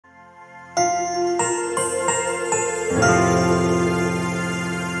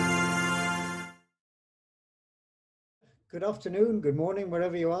Good afternoon, good morning,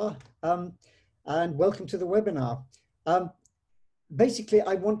 wherever you are, and welcome to the webinar. Basically,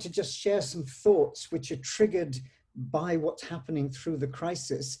 I want to just share some thoughts which are triggered by what's happening through the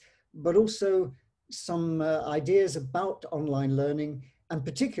crisis, but also some ideas about online learning, and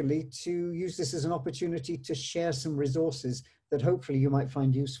particularly to use this as an opportunity to share some resources that hopefully you might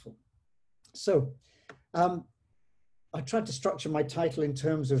find useful. So, I tried to structure my title in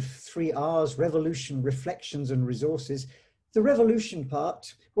terms of 3 R's: revolution, reflections, and resources. The revolution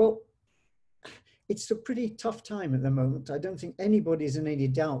part, well, it's a pretty tough time at the moment. I don't think anybody's in any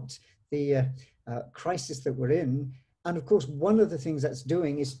doubt the crisis that we're in. And of course, one of the things that's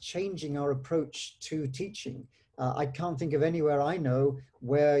doing is changing our approach to teaching. I can't think of anywhere I know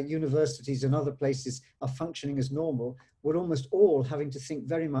where universities and other places are functioning as normal. We're almost all having to think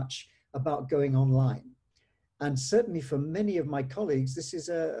very much about going online. And certainly for many of my colleagues, this is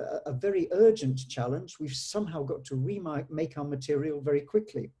a very urgent challenge. We've somehow got to remake our material very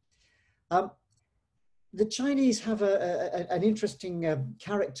quickly. The Chinese have an interesting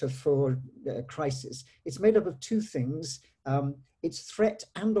character for crisis. It's made up of 2 things. It's threat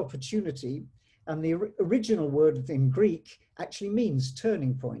and opportunity. And the original word in Greek actually means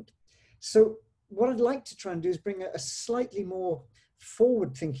turning point. So what I'd like to try and do is bring a slightly more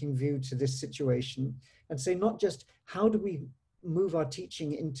forward-thinking view to this situation and say not just how do we move our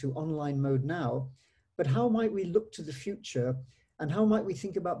teaching into online mode now, but how might we look to the future and how might we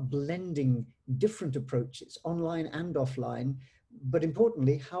think about blending different approaches, online and offline, but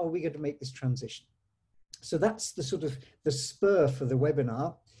importantly, how are we going to make this transition? So that's the sort of the spur for the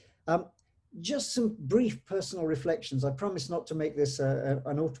webinar. Just some brief personal reflections. I promise not to make this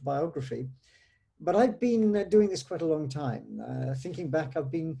an autobiography, but I've been doing this quite a long time. Thinking back,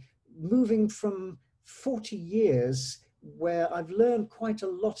 I've been moving from 40 years where I've learned quite a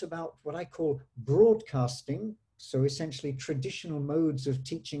lot about what I call broadcasting. So essentially traditional modes of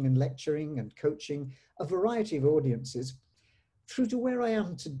teaching and lecturing and coaching a variety of audiences, through to where I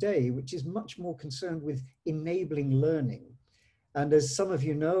am today, which is much more concerned with enabling learning. And as some of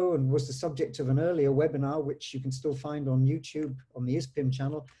you know, and was the subject of an earlier webinar, which you can still find on YouTube on the ISPIM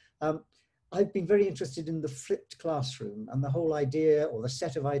channel, I've been very interested in the flipped classroom and the whole idea or the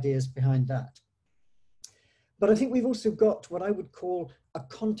set of ideas behind that. But I think we've also got what I would call a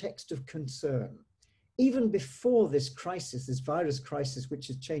context of concern. Even before this crisis, this virus crisis, which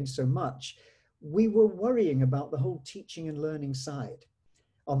has changed so much, we were worrying about the whole teaching and learning side.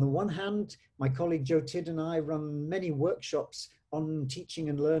 On the one hand, my colleague Joe Tidd and I run many workshops on teaching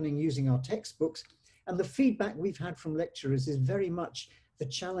and learning using our textbooks. And the feedback we've had from lecturers is very much the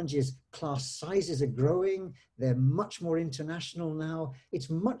challenge is class sizes are growing. They're much more international now. It's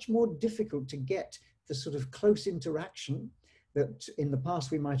much more difficult to get the sort of close interaction that in the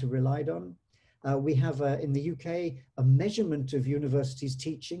past we might have relied on. We have in the UK a measurement of universities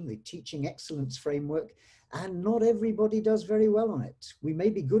teaching, the Teaching Excellence Framework, and not everybody does very well on it. We may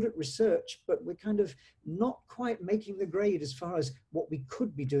be good at research, but we're kind of not quite making the grade as far as what we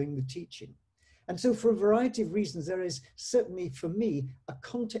could be doing with teaching. And so for a variety of reasons, there is certainly for me a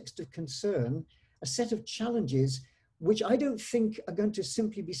context of concern, a set of challenges which I don't think are going to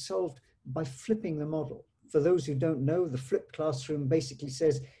simply be solved by flipping the model. For those who don't know, the flipped classroom basically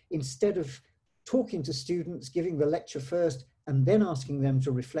says instead of talking to students, giving the lecture first, and then asking them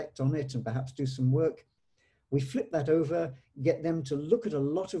to reflect on it and perhaps do some work, we flip that over, get them to look at a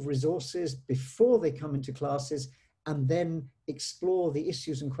lot of resources before they come into classes, and then explore the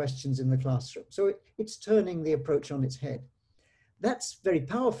issues and questions in the classroom. So it's turning the approach on its head. That's very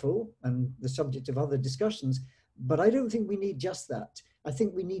powerful and the subject of other discussions, but I don't think we need just that. I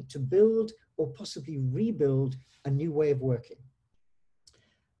think we need to build or possibly rebuild a new way of working.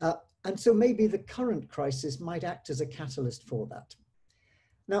 And so maybe the current crisis might act as a catalyst for that.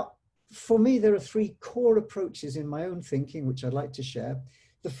 Now, for me, there are 3 core approaches in my own thinking, which I'd like to share.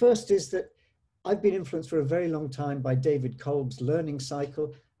 The first is that I've been influenced for a very long time by David Kolb's learning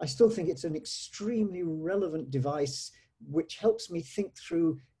cycle. I still think it's an extremely relevant device, which helps me think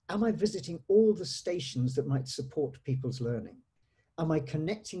through, am I visiting all the stations that might support people's learning? Am I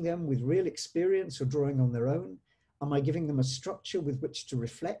connecting them with real experience or drawing on their own? Am I giving them a structure with which to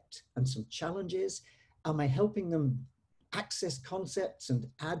reflect and some challenges? Am I helping them access concepts and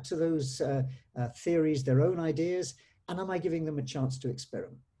add to those theories their own ideas? And am I giving them a chance to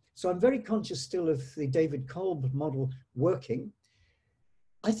experiment? So I'm very conscious still of the David Kolb model working.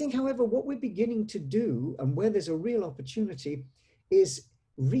 I think, however, what we're beginning to do and where there's a real opportunity is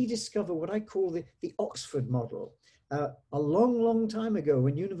rediscover what I call the Oxford model. A long, long time ago,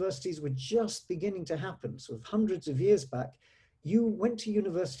 when universities were just beginning to happen, sort of hundreds of years back, you went to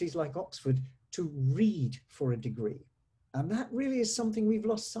universities like Oxford to read for a degree. And that really is something we've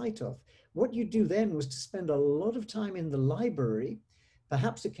lost sight of. What you do then was to spend a lot of time in the library,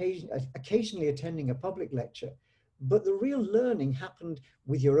 perhaps occasionally attending a public lecture, but the real learning happened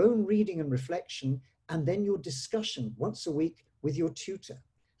with your own reading and reflection, and then your discussion once a week with your tutor.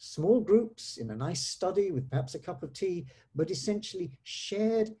 Small groups in a nice study with perhaps a cup of tea, but essentially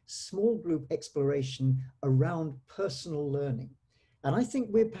shared small group exploration around personal learning. And I think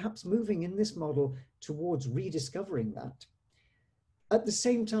we're perhaps moving in this model towards rediscovering that. At the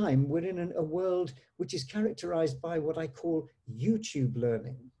same time, we're in a world which is characterized by what I call YouTube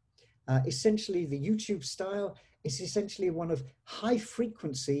learning. Essentially, the YouTube style is essentially one of high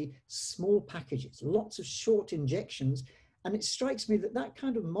frequency, small packages, lots of short injections. And it strikes me that that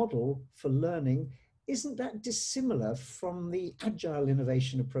kind of model for learning isn't that dissimilar from the agile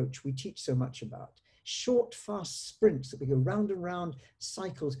innovation approach we teach so much about. Short, fast sprints that we go round and round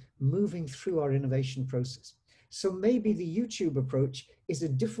cycles moving through our innovation process. So maybe the YouTube approach is a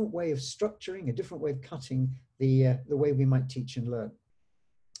different way of structuring, a different way of cutting the way we might teach and learn.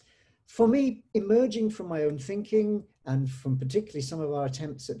 For me, emerging from my own thinking and from particularly some of our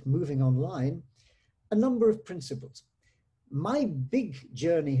attempts at moving online, a number of principles. My big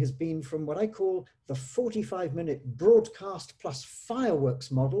journey has been from what I call the 45-minute broadcast plus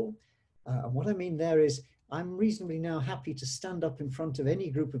fireworks model. And what I mean there is I'm reasonably now happy to stand up in front of any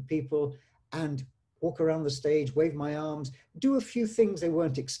group of people and walk around the stage, wave my arms, do a few things they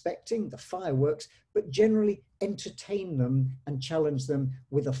weren't expecting, the fireworks, but generally entertain them and challenge them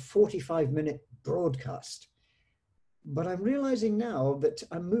with a 45-minute broadcast. But I'm realizing now that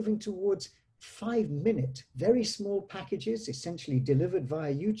I'm moving towards 5-minute, very small packages, essentially delivered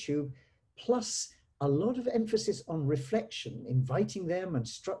via YouTube, plus a lot of emphasis on reflection, inviting them and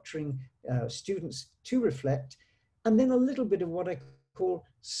structuring students to reflect, and then a little bit of what I call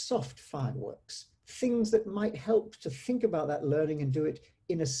soft fireworks, things that might help to think about that learning and do it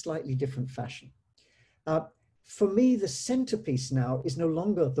in a slightly different fashion. For me, the centerpiece now is no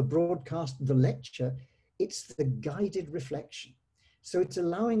longer the broadcast, the lecture, it's the guided reflection. So it's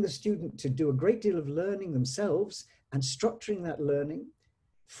allowing the student to do a great deal of learning themselves and structuring that learning.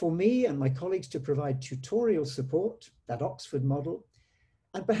 For me and my colleagues to provide tutorial support, that Oxford model.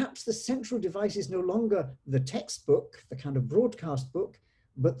 And perhaps the central device is no longer the textbook, the kind of broadcast book,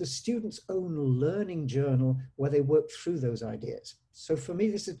 but the student's own learning journal where they work through those ideas. So for me,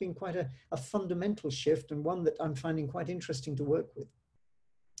 this has been quite a fundamental shift and one that I'm finding quite interesting to work with.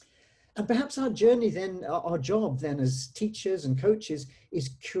 And perhaps our journey then, our job then as teachers and coaches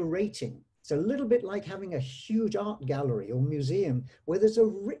is curating. It's a little bit like having a huge art gallery or museum where there's a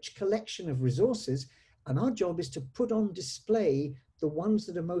rich collection of resources, and our job is to put on display the ones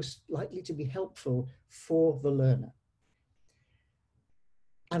that are most likely to be helpful for the learner.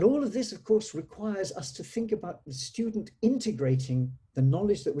 And all of this, of course, requires us to think about the student integrating the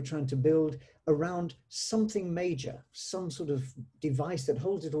knowledge that we're trying to build around something major, some sort of device that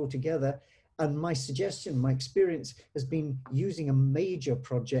holds it all together. And my suggestion, my experience has been using a major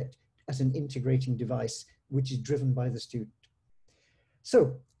project as an integrating device, which is driven by the student.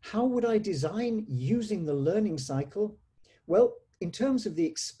 So how would I design using the learning cycle? Well, in terms of the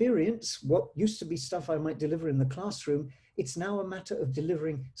experience, what used to be stuff I might deliver in the classroom, it's now a matter of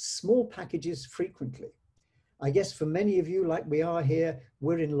delivering small packages frequently. I guess for many of you, like we are here,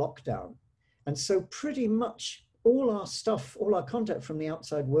 we're in lockdown. And so pretty much all our stuff, all our contact from the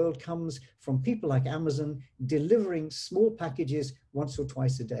outside world comes from people like Amazon delivering small packages once or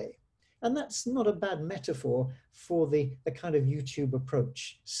twice a day. And that's not a bad metaphor for the kind of YouTube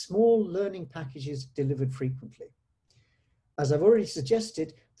approach. Small learning packages delivered frequently. As I've already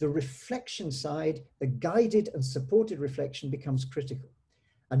suggested, the reflection side, the guided and supported reflection becomes critical.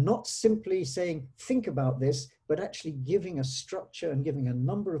 And not simply saying, think about this, but actually giving a structure and giving a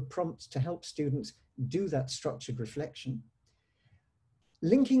number of prompts to help students do that structured reflection.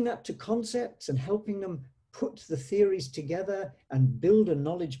 Linking that to concepts and helping them put the theories together and build a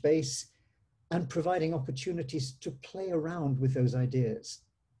knowledge base, and providing opportunities to play around with those ideas.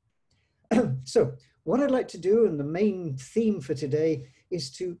 So what I'd like to do, and the main theme for today,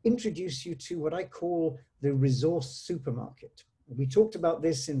 is to introduce you to what I call the resource supermarket. We talked about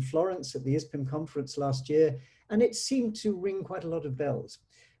this in Florence at the ISPIM conference last year, and it seemed to ring quite a lot of bells.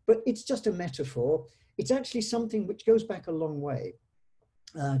 But it's just a metaphor. It's actually something which goes back a long way.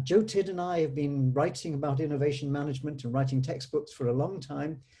 Joe Tidd and I have been writing about innovation management and writing textbooks for a long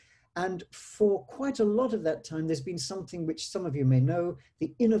time. And for quite a lot of that time, there's been something which some of you may know,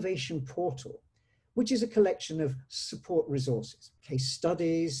 the Innovation Portal, which is a collection of support resources, case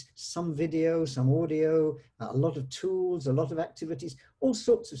studies, some video, some audio, a lot of tools, a lot of activities, all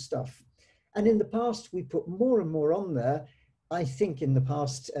sorts of stuff. And in the past, we put more and more on there. I think in the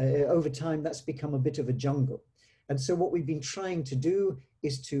past, over time, that's become a bit of a jungle. And so what we've been trying to do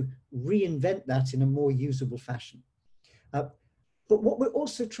is to reinvent that in a more usable fashion. But what we're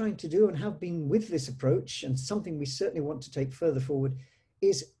also trying to do, and have been with this approach, and something we certainly want to take further forward,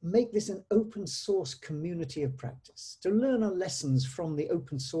 is make this an open source community of practice, to learn our lessons from the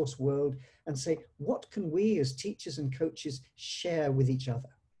open source world and say, what can we as teachers and coaches share with each other?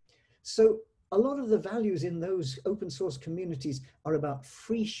 So a lot of the values in those open source communities are about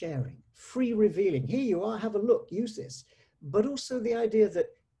free sharing, free revealing. Here you are, have a look, use this. But also the idea that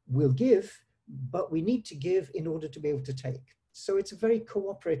we'll give, but we need to give in order to be able to take. So it's a very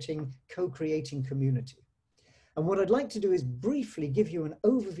cooperating, co-creating community. And what I'd like to do is briefly give you an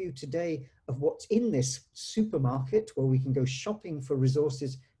overview today of what's in this supermarket where we can go shopping for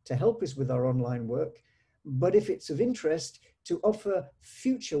resources to help us with our online work. But if it's of interest, to offer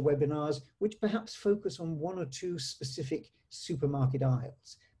future webinars which perhaps focus on one or two specific supermarket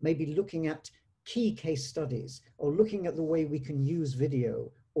aisles, maybe looking at key case studies or looking at the way we can use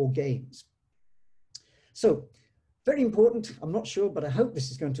video or games. So, very important, I'm not sure, but I hope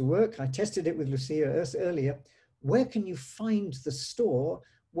this is going to work. I tested it with Lucia earlier. Where can you find the store?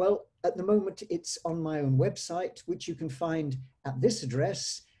 Well, at the moment, it's on my own website, which you can find at this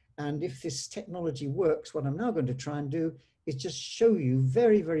address. And if this technology works, what I'm now going to try and do is just show you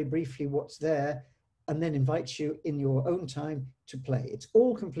very, very briefly what's there, and then invite you in your own time to play. It's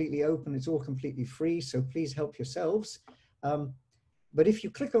all completely open, it's all completely free, so please help yourselves. But if you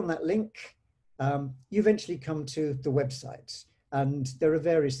click on that link, you eventually come to the website, and there are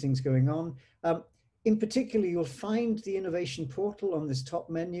various things going on. In particular, you'll find the innovation portal on this top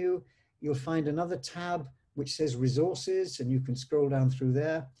menu. You'll find another tab which says resources, and you can scroll down through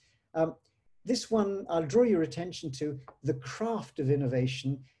there. This one, I'll draw your attention to the craft of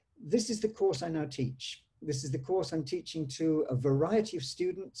innovation. This is the course I now teach. This is the course I'm teaching to a variety of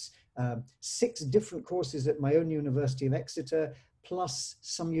students, 6 different courses at my own University of Exeter, plus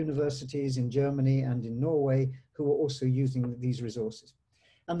some universities in Germany and in Norway who are also using these resources.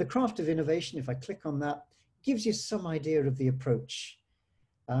 And the craft of innovation, if I click on that, gives you some idea of the approach.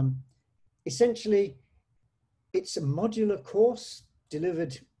 Essentially, it's a modular course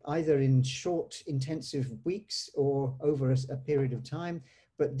delivered either in short, intensive weeks or over a period of time.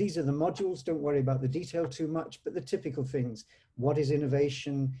 But these are the modules. Don't worry about the detail too much, but the typical things. What is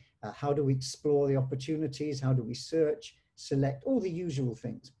innovation? How do we explore the opportunities? How do we search, select, all the usual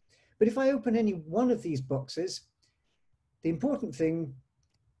things? But if I open any one of these boxes, the important thing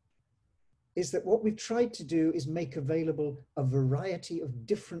is that what we've tried to do is make available a variety of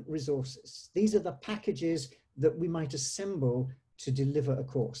different resources. These are the packages that we might assemble to deliver a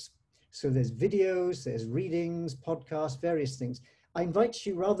course. So there's videos, there's readings, podcasts, various things. I invite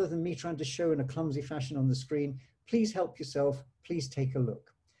you, rather than me trying to show in a clumsy fashion on the screen, please help yourself, please take a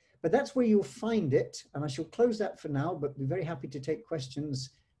look. But that's where you'll find it, and I shall close that for now, but be very happy to take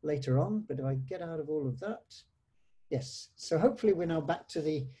questions later on. But if I get out of all of that, yes. So hopefully we're now back to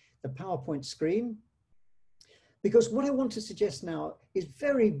the PowerPoint screen, because what I want to suggest now is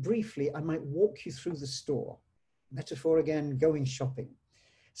very briefly, I might walk you through the store. Metaphor again, going shopping.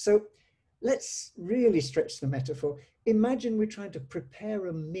 So let's really stretch the metaphor. Imagine we're trying to prepare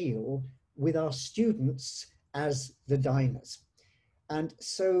a meal with our students as the diners. And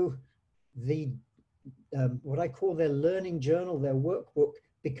so the what I call their learning journal, their workbook,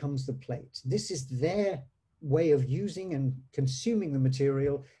 becomes the plate. This is their way of using and consuming the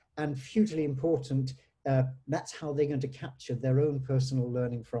material, and hugely important, that's how they're going to capture their own personal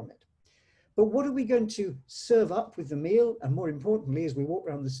learning from it. But what are we going to serve up with the meal? And more importantly, as we walk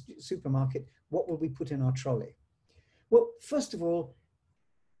around the supermarket, what will we put in our trolley? Well, first of all,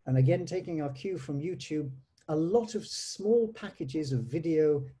 and again, taking our cue from YouTube, a lot of small packages of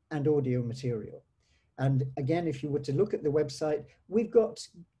video and audio material. And again, if you were to look at the website, we've got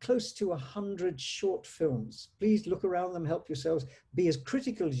close to 100 short films. Please look around them, help yourselves, be as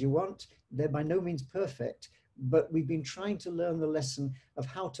critical as you want. They're by no means perfect, but we've been trying to learn the lesson of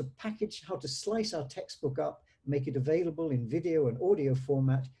how to package, how to slice our textbook up, make it available in video and audio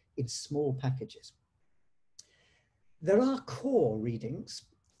format in small packages. There are core readings,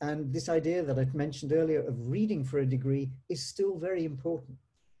 and this idea that I've mentioned earlier of reading for a degree is still very important.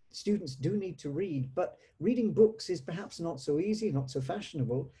 Students do need to read, but reading books is perhaps not so easy, not so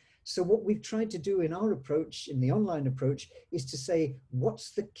fashionable. So what we've tried to do in our approach, in the online approach, is to say,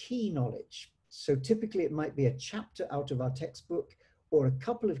 what's the key knowledge? So typically it might be a chapter out of our textbook or a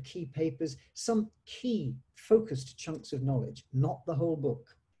couple of key papers, some key focused chunks of knowledge, not the whole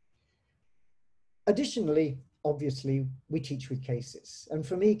book. Additionally, obviously, we teach with cases. And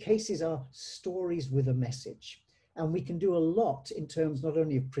for me, cases are stories with a message. And we can do a lot in terms not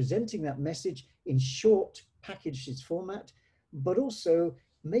only of presenting that message in short packaged format, but also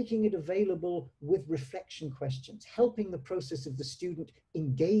making it available with reflection questions, helping the process of the student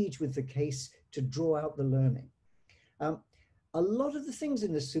engage with the case to draw out the learning. A lot of the things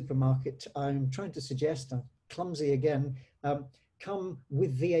in the supermarket I'm trying to suggest, I'm clumsy again, come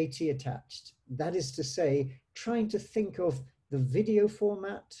with VAT attached. That is to say, trying to think of the video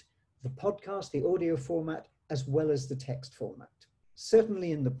format, the podcast, the audio format, as well as the text format.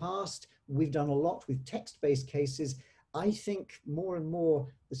 Certainly in the past, we've done a lot with text-based cases. I think more and more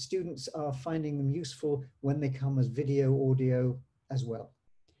the students are finding them useful when they come as video, audio as well.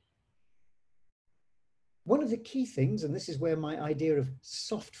 One of the key things, and this is where my idea of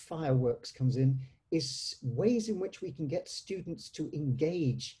soft fireworks comes in, is ways in which we can get students to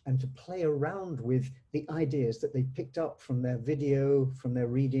engage and to play around with the ideas that they picked up from their video, from their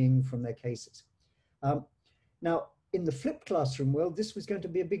reading, from their cases. Now, in the flipped classroom world, this was going to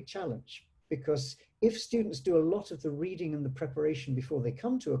be a big challenge, because if students do a lot of the reading and the preparation before they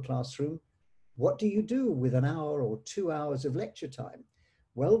come to a classroom, what do you do with an hour or 2 hours of lecture time?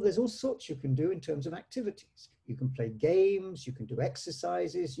 Well, there's all sorts you can do in terms of activities. You can play games, you can do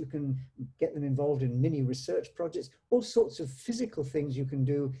exercises, you can get them involved in mini research projects, all sorts of physical things you can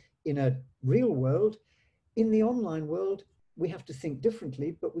do in a real world. In the online world, we have to think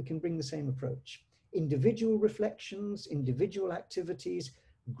differently, but we can bring the same approach. Individual reflections, individual activities,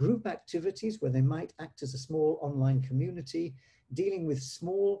 group activities where they might act as a small online community, dealing with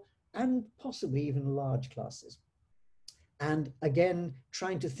small and possibly even large classes. And again,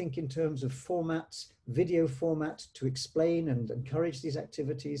 trying to think in terms of formats, video format to explain and encourage these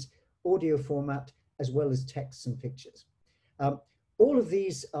activities, audio format, as well as texts and pictures. All of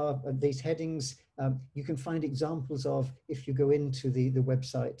these headings, you can find examples of if you go into the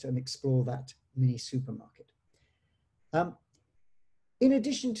website and explore that mini supermarket. In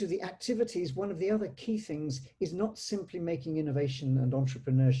addition to the activities, one of the other key things is not simply making innovation and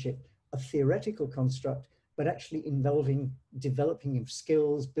entrepreneurship a theoretical construct, but actually involving developing of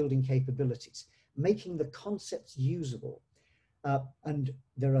skills, building capabilities, making the concepts usable. And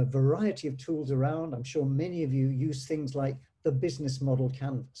there are a variety of tools around. I'm sure many of you use things like the business model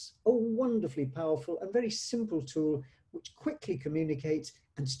canvas, a wonderfully powerful and very simple tool which quickly communicates,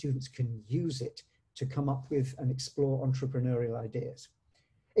 and students can use it to come up with and explore entrepreneurial ideas.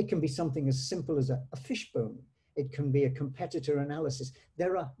 It can be something as simple as a fishbone. It can be a competitor analysis.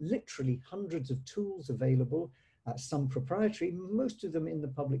 There are literally hundreds of tools available, some proprietary, most of them in the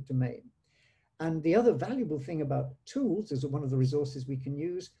public domain. And the other valuable thing about tools, as one of the resources we can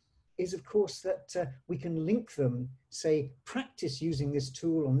use, is of course that we can link them, say, practice using this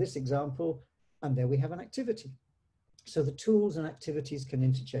tool on this example, and there we have an activity. So the tools and activities can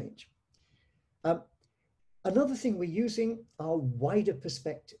interchange. Another thing we're using are wider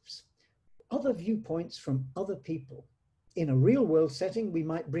perspectives, other viewpoints from other people. In a real world setting, we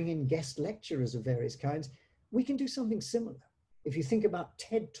might bring in guest lecturers of various kinds. We can do something similar. If you think about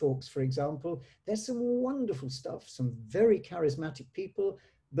TED Talks, for example, there's some wonderful stuff, some very charismatic people,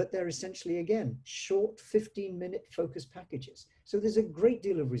 but they're essentially, again, short 15-minute focused packages. So there's a great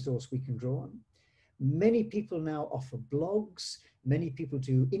deal of resource we can draw on. Many people now offer blogs, many people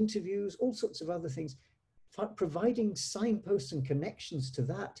do interviews, all sorts of other things. Providing signposts and connections to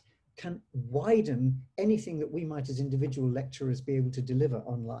that can widen anything that we might as individual lecturers be able to deliver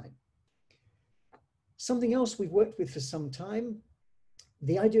online. Something else we've worked with for some time,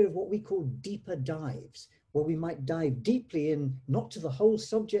 the idea of what we call deeper dives, where we might dive deeply in, not to the whole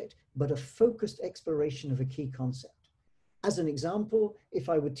subject, but a focused exploration of a key concept. As an example, if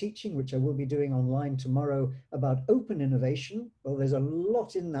I were teaching, which I will be doing online tomorrow, about open innovation, well, there's a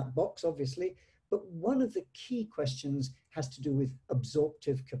lot in that box, obviously, but one of the key questions has to do with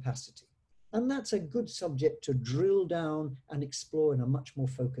absorptive capacity. And that's a good subject to drill down and explore in a much more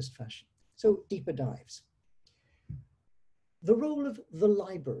focused fashion. So deeper dives. The role of the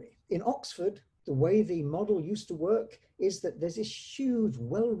library. In Oxford, the way the model used to work is that there's this huge,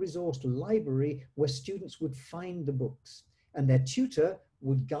 well-resourced library where students would find the books, and their tutor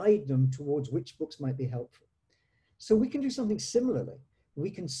would guide them towards which books might be helpful. So we can do something similarly. We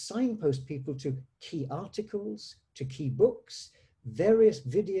can signpost people to key articles, to key books, various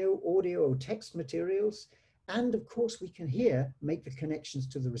video, audio, or text materials, and of course we can here make the connections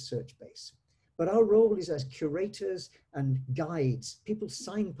to the research base. But our role is as curators and guides, people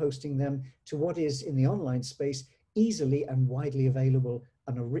signposting them to what is in the online space easily and widely available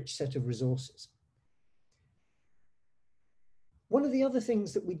and a rich set of resources. One of the other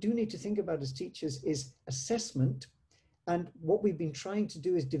things that we do need to think about as teachers is assessment. And what we've been trying to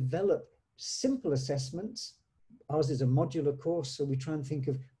do is develop simple assessments. Ours is a modular course, so we try and think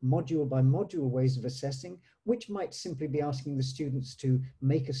of module by module ways of assessing, which might simply be asking the students to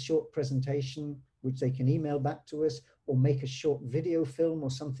make a short presentation, which they can email back to us, or make a short video film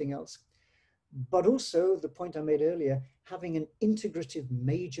or something else. But also, the point I made earlier, having an integrative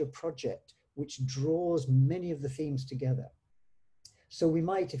major project which draws many of the themes together. So we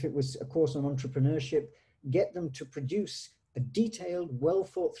might, if it was a course on entrepreneurship, get them to produce a detailed, well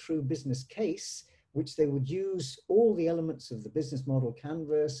thought through business case, which they would use all the elements of the business model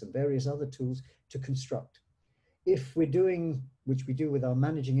canvas and various other tools to construct. If we're doing, which we do with our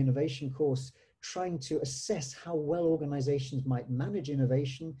Managing Innovation course, trying to assess how well organizations might manage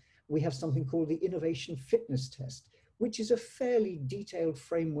innovation, we have something called the Innovation Fitness Test, which is a fairly detailed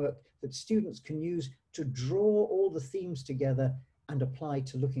framework that students can use to draw all the themes together and apply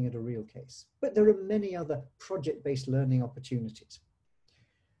to looking at a real case. But there are many other project-based learning opportunities.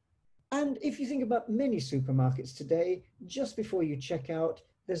 And if you think about many supermarkets today, just before you check out,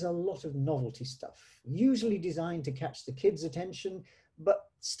 there's a lot of novelty stuff, usually designed to catch the kids' attention, but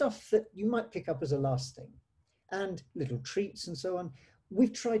stuff that you might pick up as a last thing, and little treats and so on.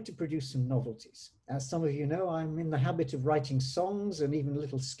 We've tried to produce some novelties. As some of you know, I'm in the habit of writing songs and even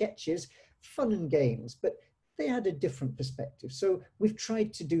little sketches, fun and games, but they had a different perspective. So we've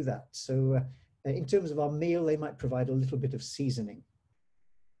tried to do that. So in terms of our meal, they might provide a little bit of seasoning.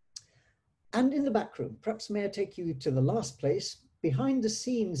 And in the back room, perhaps may I take you to the last place, behind the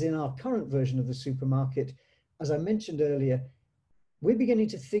scenes in our current version of the supermarket. As I mentioned earlier, we're beginning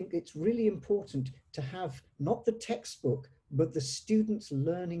to think it's really important to have not the textbook, but the student's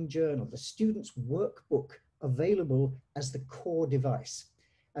learning journal, the student's workbook available as the core device.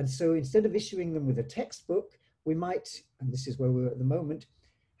 And so instead of issuing them with a textbook, we might, and this is where we're at the moment,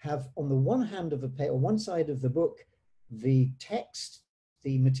 have on the one hand of the page, or one side of the book, the text,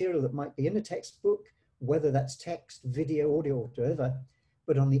 the material that might be in a textbook, whether that's text, video, audio, or whatever,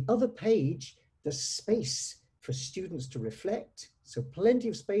 but on the other page, the space for students to reflect, so plenty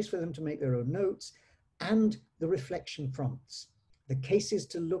of space for them to make their own notes, and the reflection prompts, the cases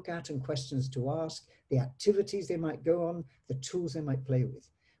to look at and questions to ask, the activities they might go on, the tools they might play with.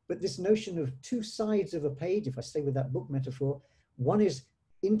 But this notion of two sides of a page, if I stay with that book metaphor, one is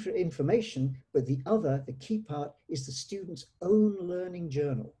information, but the other, the key part, is the student's own learning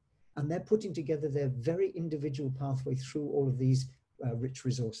journal. And they're putting together their very individual pathway through all of these rich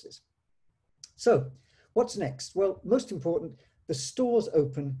resources. So what's next? Well, most important, the store's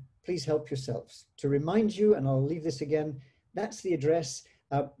open. Please help yourselves. To remind you, and I'll leave this again, that's the address.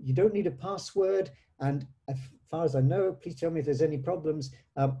 You don't need a password. And as far as I know, please tell me if there's any problems.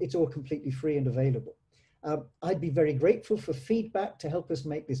 It's all completely free and available. I'd be very grateful for feedback to help us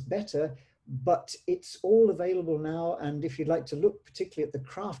make this better, but it's all available now. And if you'd like to look particularly at the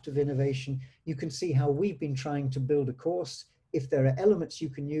craft of innovation, you can see how we've been trying to build a course. If there are elements you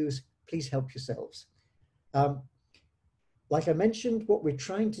can use, please help yourselves. Like I mentioned, what we're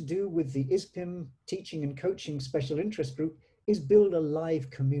trying to do with the ISPIM Teaching and Coaching Special Interest Group is build a live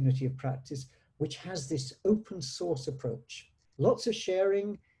community of practice, which has this open source approach. Lots of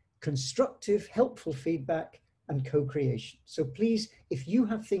sharing, constructive, helpful feedback, and co-creation. So please, if you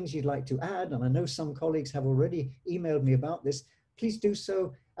have things you'd like to add, and I know some colleagues have already emailed me about this, please do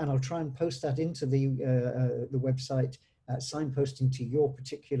so, and I'll try and post that into the website, signposting to your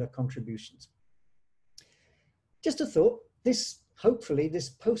particular contributions. Just a thought, hopefully this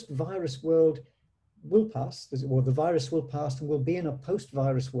post-virus world will pass, or the virus will pass and we'll be in a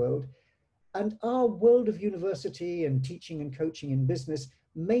post-virus world, and our world of university and teaching and coaching in business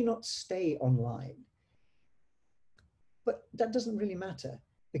may not stay online. But that doesn't really matter,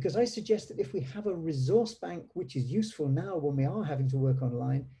 because I suggest that if we have a resource bank which is useful now when we are having to work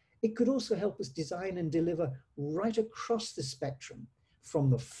online, it could also help us design and deliver right across the spectrum,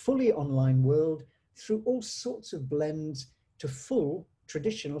 from the fully online world through all sorts of blends to full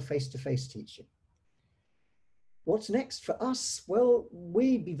traditional face-to-face teaching. What's next for us? Well,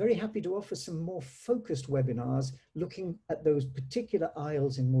 we'd be very happy to offer some more focused webinars looking at those particular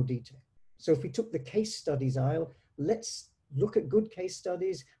aisles in more detail. So if we took the case studies aisle, let's look at good case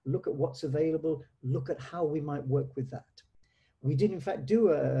studies, look at what's available, look at how we might work with that. We did in fact do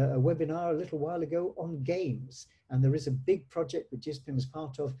a webinar a little while ago on games, and there is a big project which ISPIM is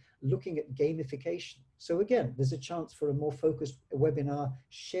part of looking at gamification. So again, there's a chance for a more focused webinar,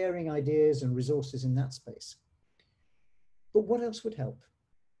 sharing ideas and resources in that space. But what else would help?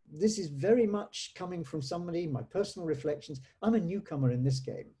 This is very much coming from somebody, my personal reflections. I'm a newcomer in this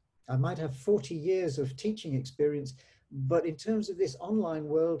game. I might have 40 years of teaching experience, But in terms of this online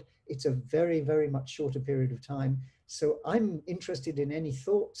world, it's a very, very much shorter period of time. So I'm interested in any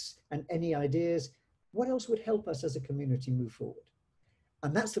thoughts and any ideas. What else would help us as a community move forward?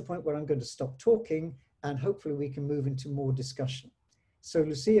 And that's the point where I'm going to stop talking, and hopefully we can move into more discussion. So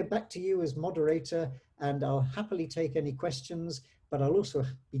Lucia, back to you as moderator, and I'll happily take any questions, but I'll also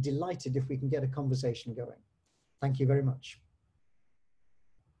be delighted if we can get a conversation going. Thank you very much.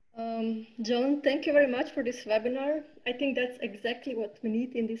 John, thank you very much for this webinar. I think that's exactly what we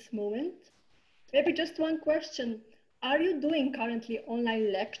need in this moment. Maybe just one question. Are you doing currently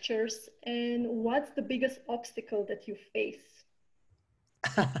online lectures, and what's the biggest obstacle that you face?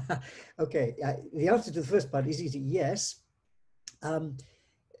 Okay, the answer to the first part is easy, yes.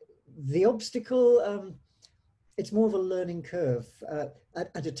 The obstacle, it's more of a learning curve.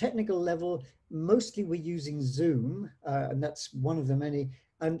 At a technical level, mostly we're using Zoom, and that's one of the many,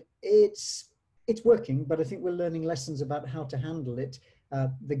 and it's working, but I think we're learning lessons about how to handle it.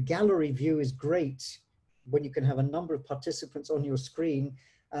 The gallery view is great when you can have a number of participants on your screen.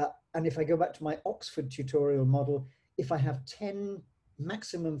 And if I go back to my Oxford tutorial model, if I have 10,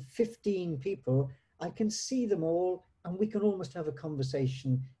 maximum 15 people, I can see them all and we can almost have a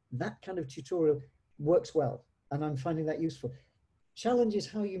conversation. That kind of tutorial works well, and I'm finding that useful. Challenge is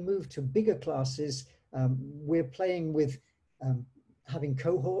how you move to bigger classes. We're playing with having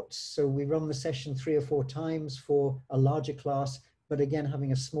cohorts, so we run the session 3 or 4 times for a larger class, but again,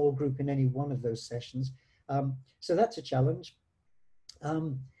 having a small group in any one of those sessions. So that's a challenge.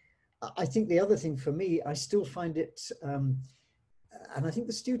 I think the other thing for me, I still find it, and I think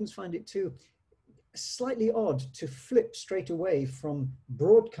the students find it too, slightly odd to flip straight away from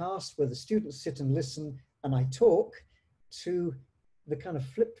broadcast where the students sit and listen and I talk, to the kind of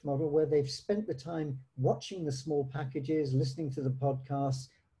flipped model where they've spent the time watching the small packages, listening to the podcasts,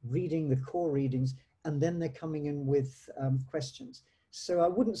 reading the core readings, and then they're coming in with questions. So I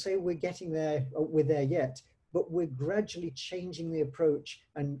wouldn't say we're getting there, we're there yet, but we're gradually changing the approach,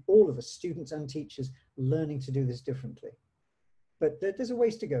 and all of us, students and teachers, learning to do this differently. But there's a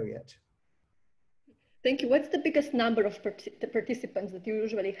ways to go yet. Thank you. What's the biggest number of participants that you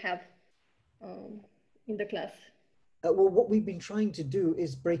usually have in the class? Well, what we've been trying to do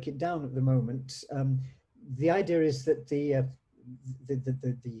is break it down at the moment. The idea is that the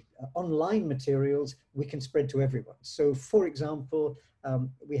online materials we can spread to everyone. So, for example,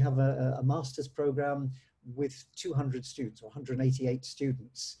 we have a master's program with 200 students or 188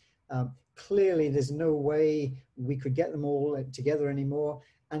 students. Clearly, there's no way we could get them all together anymore,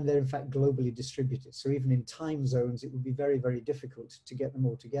 and they're in fact globally distributed. So even in time zones, it would be very, very difficult to get them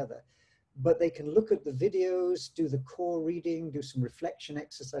all together. But they can look at the videos, do the core reading, do some reflection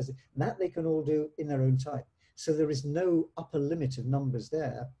exercises, that they can all do in their own time. So there is no upper limit of numbers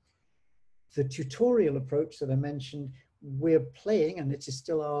there. The tutorial approach that I mentioned, we're playing, and it is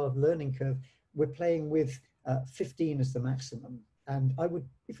still our learning curve, we're playing with 15 as the maximum. And I would,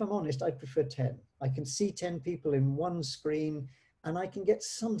 if I'm honest, I'd prefer 10. I can see 10 people in one screen, and I can get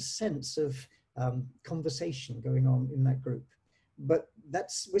some sense of conversation going on in that group. But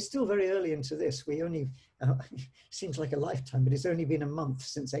we're still very early into this. We only, seems like a lifetime, but it's only been a month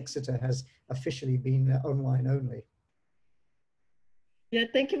since Exeter has officially been online only. Yeah,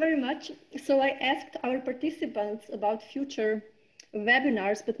 thank you very much. So I asked our participants about future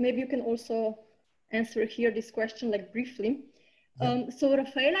webinars, but maybe you can also answer here this question like briefly. Yeah. So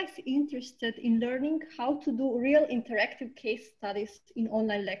Rafaela is interested in learning how to do real interactive case studies in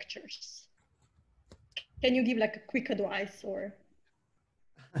online lectures. Can you give like a quick advice or?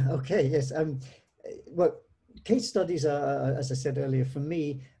 Okay, yes. Well, case studies are, as I said earlier, for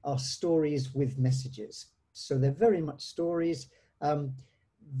me, are stories with messages. So they're very much stories.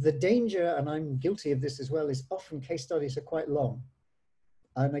 The danger, and I'm guilty of this as well, is often case studies are quite long.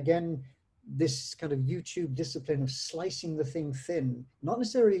 And again, this kind of YouTube discipline of slicing the thing thin, not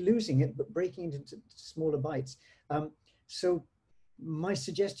necessarily losing it, but breaking it into smaller bites. So my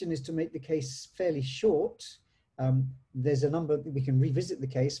suggestion is to make the case fairly short. There's a number that we can revisit the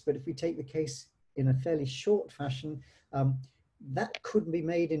case, but if we take the case in a fairly short fashion, that could be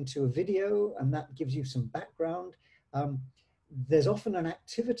made into a video, and that gives you some background. There's often an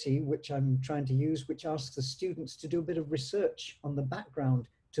activity which I'm trying to use, which asks the students to do a bit of research on the background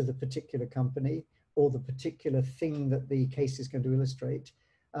to the particular company or the particular thing that the case is going to illustrate.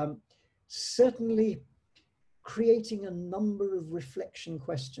 Certainly creating a number of reflection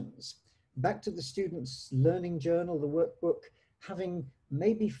questions. Back to the students' learning journal, the workbook, having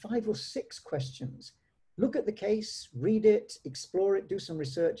maybe 5 or 6 questions. Look at the case, read it, explore it, do some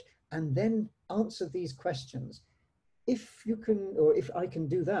research, and then answer these questions. if you can, or if I can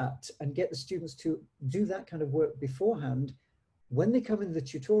do that and get the students to do that kind of work beforehand, when they come in the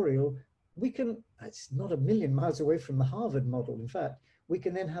tutorial, we can, it's not a million miles away from the Harvard model. In fact, we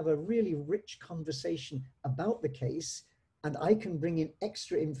can then have a really rich conversation about the case, and I can bring in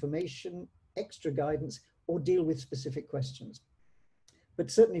extra information, extra guidance, or deal with specific questions.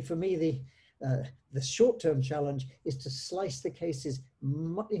 But certainly for me, the short-term challenge is to slice the cases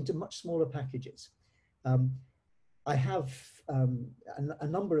into much smaller packages. I have a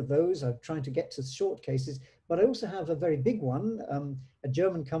number of those. I'm trying to get to short cases, but I also have a very big one, a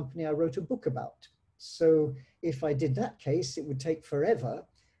German company I wrote a book about. So if I did that case, it would take forever.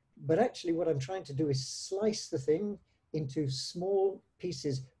 But actually what I'm trying to do is slice the thing into small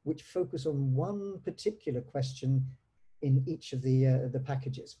pieces which focus on one particular question in each of the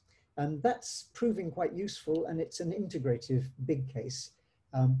packages. And that's proving quite useful, and it's an integrative big case.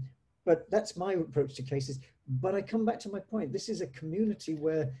 But that's my approach to cases. But I come back to my point. This is a community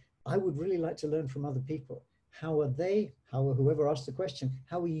where I would really like to learn from other people. How are they, how are whoever asked the question,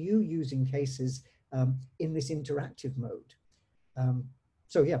 how are you using cases in this interactive mode?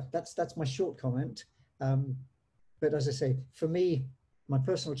 So yeah, that's my short comment. But as I say, for me, my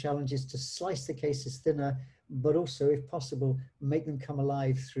personal challenge is to slice the cases thinner, but also, if possible, make them come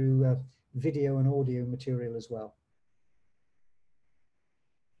alive through video and audio material as well.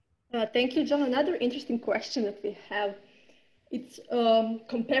 Thank you, John. Another interesting question that we have, it's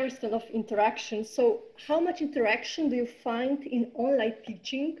comparison of interaction. So how much interaction do you find in online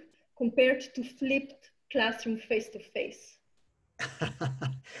teaching compared to flipped classroom face-to-face?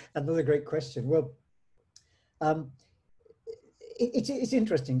 Another great question. Well, it's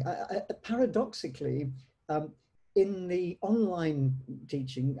interesting. Paradoxically, in the online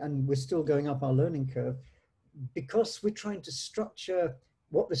teaching, and we're still going up our learning curve, because we're trying to structure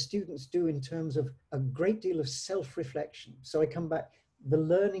what the students do in terms of a great deal of self-reflection. So I come back, the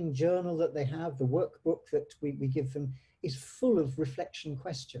learning journal that they have, the workbook that we give them is full of reflection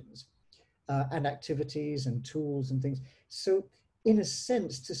questions and activities and tools and things. So in a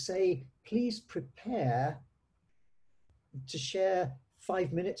sense, to say, please prepare to share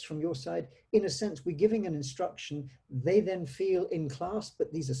 5 minutes from your side, in a sense, we're giving an instruction. They then feel in class,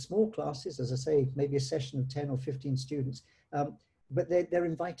 but these are small classes, as I say, maybe a session of 10 or 15 students, but they're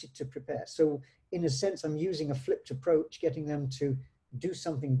invited to prepare. So in a sense, I'm using a flipped approach, getting them to do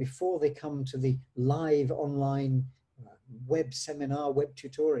something before they come to the live online web seminar, web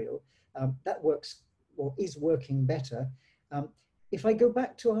tutorial. That works, or is working better. If I go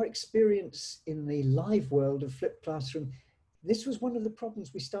back to our experience in the live world of flipped classroom, this was one of the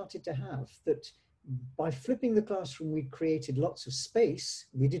problems we started to have, that by flipping the classroom, we created lots of space.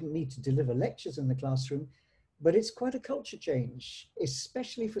 We didn't need to deliver lectures in the classroom, but it's quite a culture change,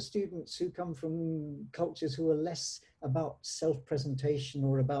 especially for students who come from cultures who are less about self-presentation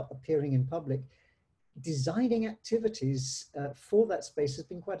or about appearing in public. Designing activities for that space has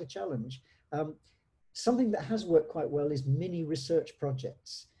been quite a challenge. Something that has worked quite well is mini research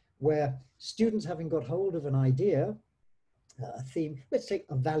projects, where students, having got hold of an idea, a theme, let's take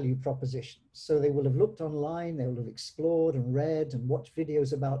a value proposition. So they will have looked online, they will have explored and read and watched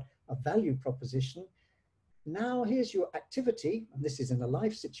videos about a value proposition. Now here's your activity, and this is in a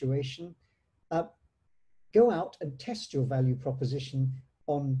live situation. Go out and test your value proposition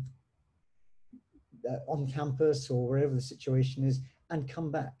on campus or wherever the situation is, and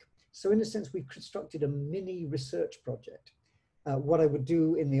come back. So in a sense, we've constructed a mini research project. What I would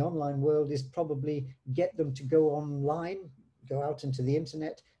do in the online world is probably get them to go online, go out into the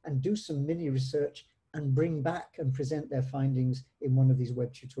internet and do some mini research and bring back and present their findings in one of these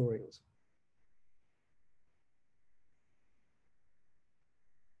web tutorials.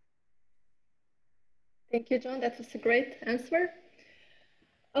 Thank you, John. That was a great answer.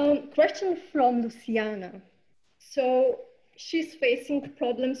 Question from Luciana. So she's facing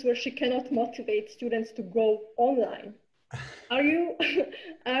problems where she cannot motivate students to go online. Are you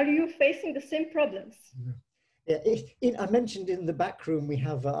facing the same problems? Yeah, I mentioned in the back room we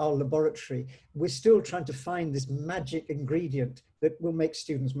have our laboratory. We're still trying to find this magic ingredient that will make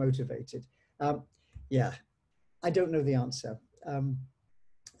students motivated. Yeah, I don't know the answer.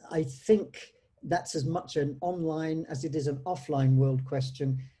 I think that's as much an online as it is an offline world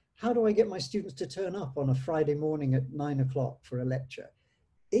question. How do I get my students to turn up on a Friday morning at 9 o'clock for a lecture?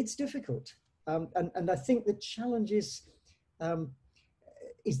 It's difficult. And I think the challenge is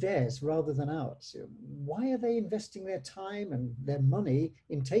theirs rather than ours. Why are they investing their time and their money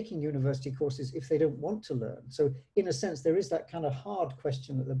in taking university courses if they don't want to learn? So in a sense, there is that kind of hard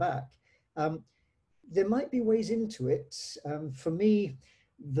question at the back. There might be ways into it. For me,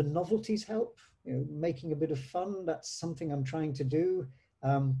 the novelties help. you know, making a bit of fun, that's something I'm trying to do.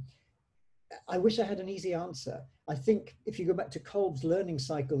 I wish I had an easy answer. I think if you go back to Kolb's learning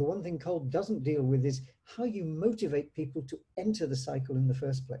cycle, the one thing Kolb doesn't deal with is how you motivate people to enter the cycle in the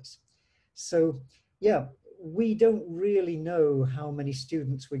first place. So yeah, we don't really know how many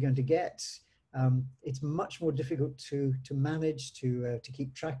students we're going to get. It's much more difficult to manage, to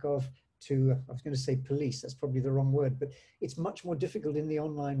keep track of, I was going to say police, that's probably the wrong word, but it's much more difficult in the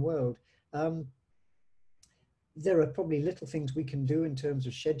online world. There are probably little things we can do in terms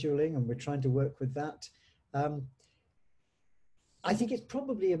of scheduling, and we're trying to work with that. I think it's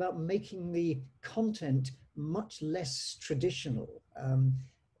probably about making the content much less traditional.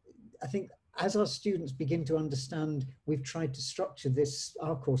 I think as our students begin to understand, we've tried to structure this,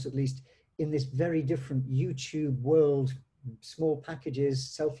 our course at least, in this very different YouTube world, small packages,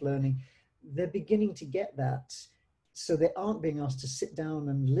 self-learning, they're beginning to get that. So they aren't being asked to sit down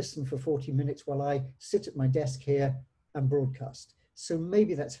and listen for 40 minutes while I sit at my desk here and broadcast. So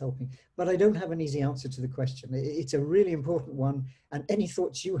maybe that's helping, but I don't have an easy answer to the question. It's a really important one, and any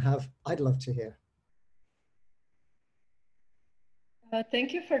thoughts you have, I'd love to hear.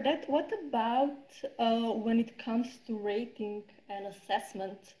 Thank you for that. What about when it comes to rating and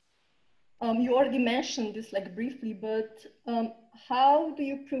assessment? You already mentioned this like briefly, but how do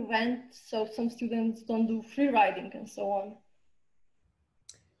you prevent so some students don't do free riding and so on?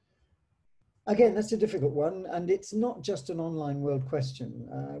 Again, that's a difficult one, and it's not just an online world question.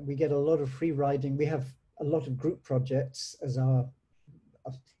 We get a lot of free riding. We have a lot of group projects as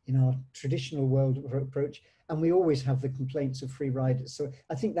in our traditional world approach, and we always have the complaints of free riders. So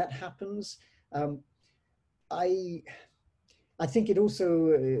I think that happens. I think it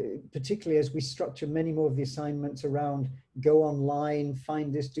also, particularly as we structure many more of the assignments around go online,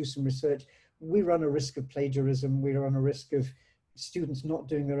 find this, do some research, we run a risk of plagiarism. We run a risk of students not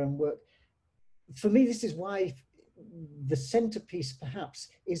doing their own work. For me, this is why the centerpiece perhaps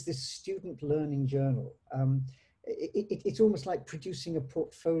is this student learning journal. It's almost like producing a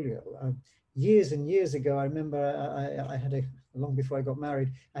portfolio. Years and years ago, I remember I had long before I got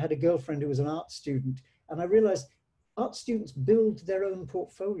married, I had a girlfriend who was an art student, and I realized art students build their own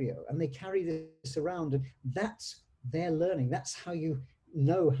portfolio and they carry this around, and that's their learning. That's how you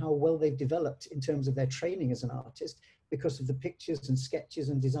know how well they've developed in terms of their training as an artist, because of the pictures and sketches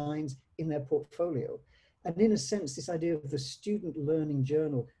and designs in their portfolio. And in a sense, this idea of the student learning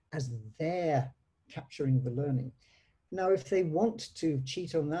journal as their capturing the learning. Now, if they want to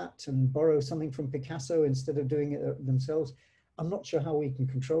cheat on that and borrow something from Picasso instead of doing it themselves, I'm not sure how we can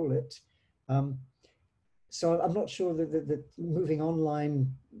control it. So I'm not sure that moving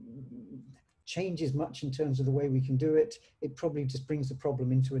online changes much in terms of the way we can do it. It probably just brings the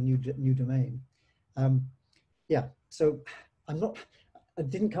problem into a new domain. Yeah, so I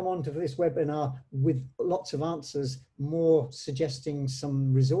didn't come on to this webinar with lots of answers, more suggesting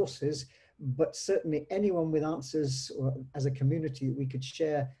some resources, but certainly anyone with answers or as a community that we could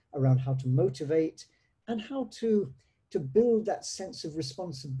share around how to motivate and how to build that sense of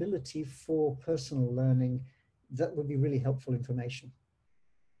responsibility for personal learning, that would be really helpful information.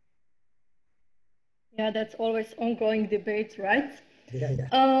 Yeah, that's always ongoing debate, right?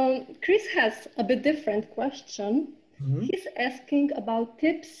 Yeah. Chris has a bit different question. Mm-hmm. He's asking about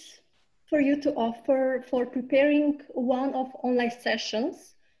tips for you to offer for preparing one-off online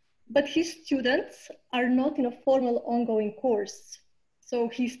sessions, but his students are not in a formal ongoing course. So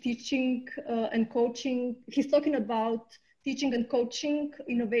he's teaching and coaching. He's talking about teaching and coaching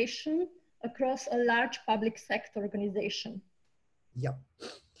innovation across a large public sector organization. Yeah,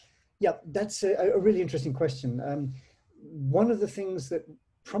 that's a really interesting question. One of the things that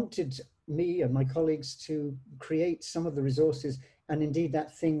prompted me and my colleagues to create some of the resources, and indeed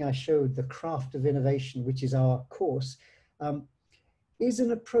that thing I showed, the craft of innovation, which is our course, is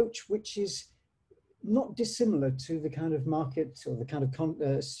an approach which is not dissimilar to the kind of market or the kind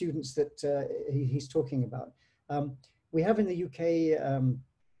of students that he's talking about. We have in the UK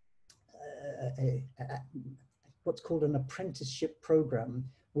what's called an apprenticeship program,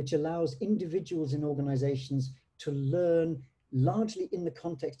 which allows individuals in organizations to learn largely in the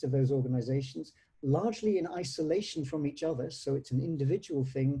context of those organizations, largely in isolation from each other. So it's an individual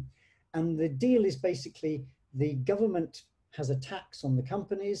thing. And the deal is basically the government has a tax on the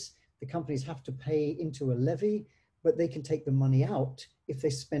companies have to pay into a levy, but they can take the money out if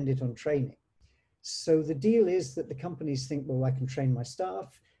they spend it on training. So the deal is that the companies think, well, I can train my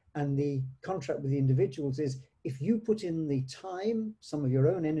staff, and the contract with the individuals is if you put in the time, some of your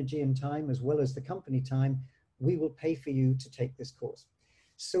own energy and time, as well as the company time, we will pay for you to take this course.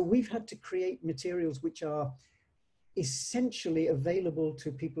 So we've had to create materials which are essentially available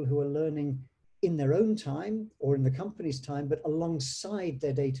to people who are learning in their own time or in the company's time, but alongside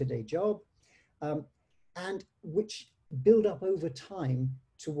their day-to-day job, and which build up over time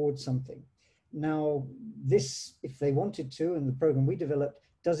towards something. Now, this, if they wanted to, and the program we developed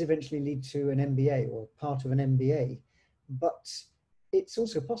does eventually lead to an MBA or part of an MBA, but it's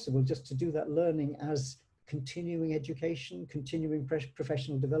also possible just to do that learning as continuing education, continuing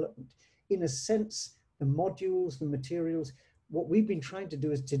professional development. In a sense, the modules, the materials, what we've been trying to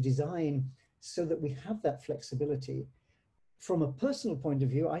do is to design so that we have that flexibility. From a personal point of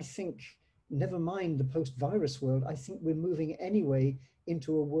view, I think, never mind the post-virus world, I think we're moving anyway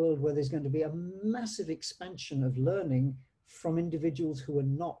into a world where there's going to be a massive expansion of learning from individuals who are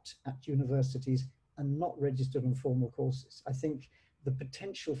not at universities and not registered on formal courses. I think the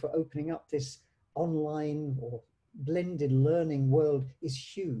potential for opening up this online or blended learning world is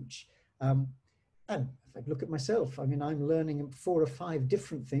huge. And if I look at myself, I mean, I'm learning 4 or 5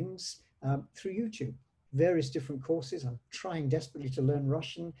 different things through YouTube, various different courses. I'm trying desperately to learn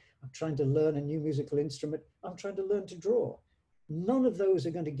Russian. I'm trying to learn a new musical instrument. I'm trying to learn to draw. None of those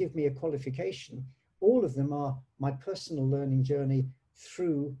are going to give me a qualification. All of them are my personal learning journey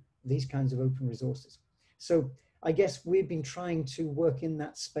through these kinds of open resources. So I guess we've been trying to work in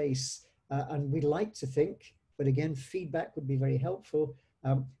that space, and we like to think, but again, feedback would be very helpful,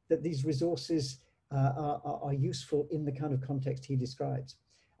 that these resources are useful in the kind of context he describes.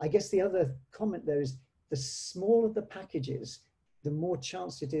 I guess the other comment there is the smaller the packages, the more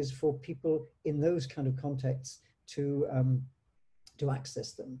chance it is for people in those kind of contexts to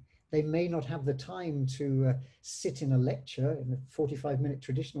access them. They may not have the time to sit in a lecture, in a 45-minute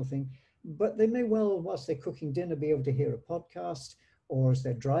traditional thing, but they may well, whilst they're cooking dinner, be able to hear a podcast, or as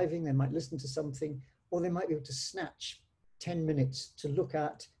they're driving, they might listen to something, or they might be able to snatch 10 minutes to look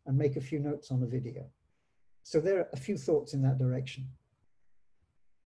at and make a few notes on a video. So there are a few thoughts in that direction.